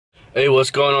Hey,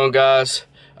 what's going on, guys?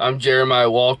 I'm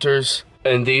Jeremiah Walters,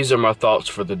 and these are my thoughts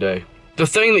for the day. The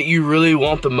thing that you really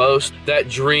want the most, that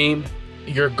dream,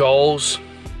 your goals,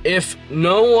 if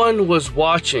no one was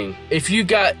watching, if you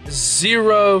got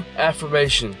zero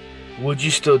affirmation, would you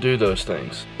still do those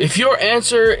things? If your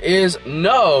answer is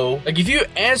no, like if you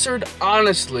answered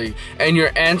honestly and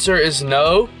your answer is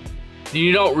no, then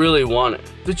you don't really want it.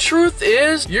 The truth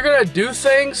is, you're gonna do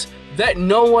things that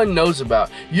no one knows about.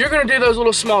 You're gonna do those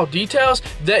little small details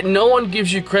that no one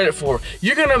gives you credit for.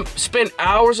 You're gonna spend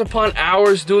hours upon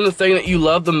hours doing the thing that you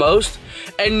love the most,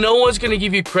 and no one's gonna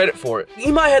give you credit for it.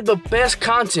 You might have the best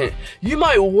content. You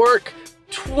might work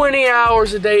 20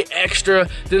 hours a day extra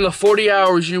than the 40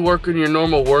 hours you work in your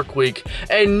normal work week,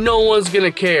 and no one's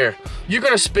gonna care. You're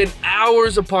gonna spend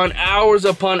hours upon hours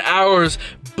upon hours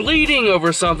bleeding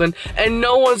over something, and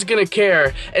no one's gonna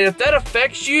care. And if that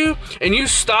affects you and you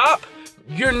stop,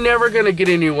 you're never gonna get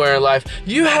anywhere in life.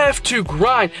 You have to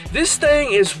grind. This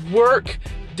thing is work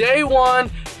day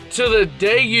one to the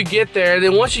day you get there. And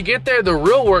then once you get there, the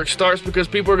real work starts because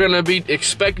people are gonna be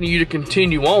expecting you to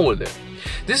continue on with it.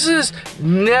 This is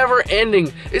never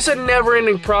ending. It's a never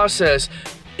ending process.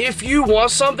 If you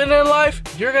want something in life,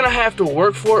 you're gonna have to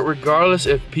work for it regardless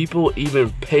if people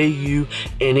even pay you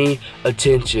any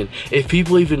attention. If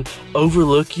people even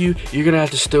overlook you, you're gonna have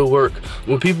to still work.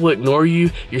 When people ignore you,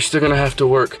 you're still gonna have to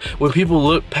work. When people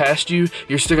look past you,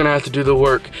 you're still gonna have to do the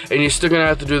work. And you're still gonna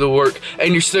have to do the work.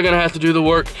 And you're still gonna have to do the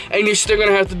work. And you're still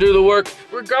gonna have to do the work.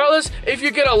 Regardless, if you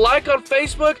get a like on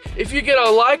Facebook, if you get a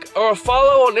like or a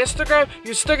follow on Instagram,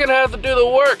 you're still gonna have to do the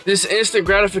work. This instant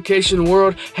gratification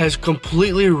world has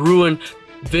completely ruined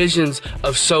visions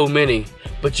of so many.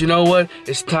 But you know what?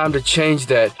 It's time to change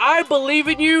that. I believe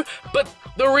in you, but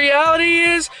the reality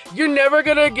is you're never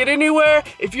gonna get anywhere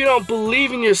if you don't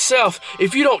believe in yourself.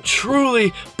 If you don't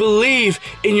truly believe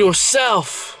in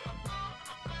yourself.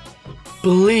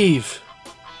 Believe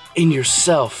in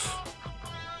yourself.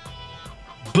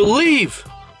 Believe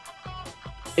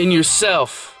in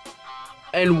yourself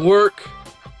and work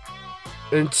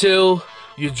until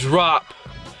you drop,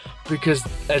 because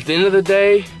at the end of the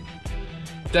day,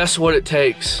 that's what it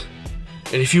takes.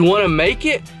 And if you want to make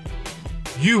it,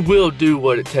 you will do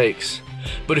what it takes.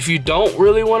 But if you don't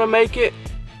really want to make it,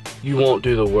 you won't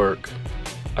do the work.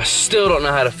 I still don't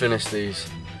know how to finish these,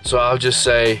 so I'll just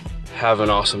say, have an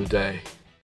awesome day.